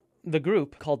The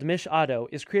group, called Mich Auto,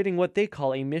 is creating what they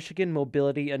call a Michigan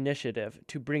Mobility Initiative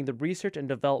to bring the research and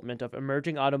development of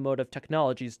emerging automotive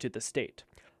technologies to the state.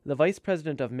 The vice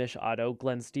president of Mich Auto,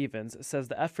 Glenn Stevens, says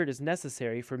the effort is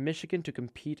necessary for Michigan to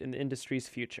compete in the industry's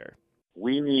future.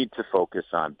 We need to focus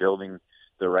on building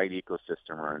the right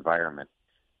ecosystem or environment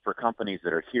for companies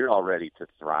that are here already to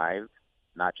thrive,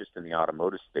 not just in the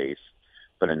automotive space,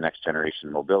 but in next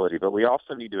generation mobility. But we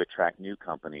also need to attract new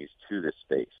companies to this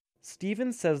space.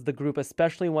 Stevens says the group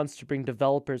especially wants to bring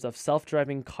developers of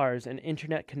self-driving cars and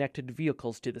internet-connected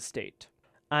vehicles to the state.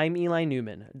 I'm Eli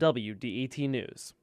Newman, WDET News.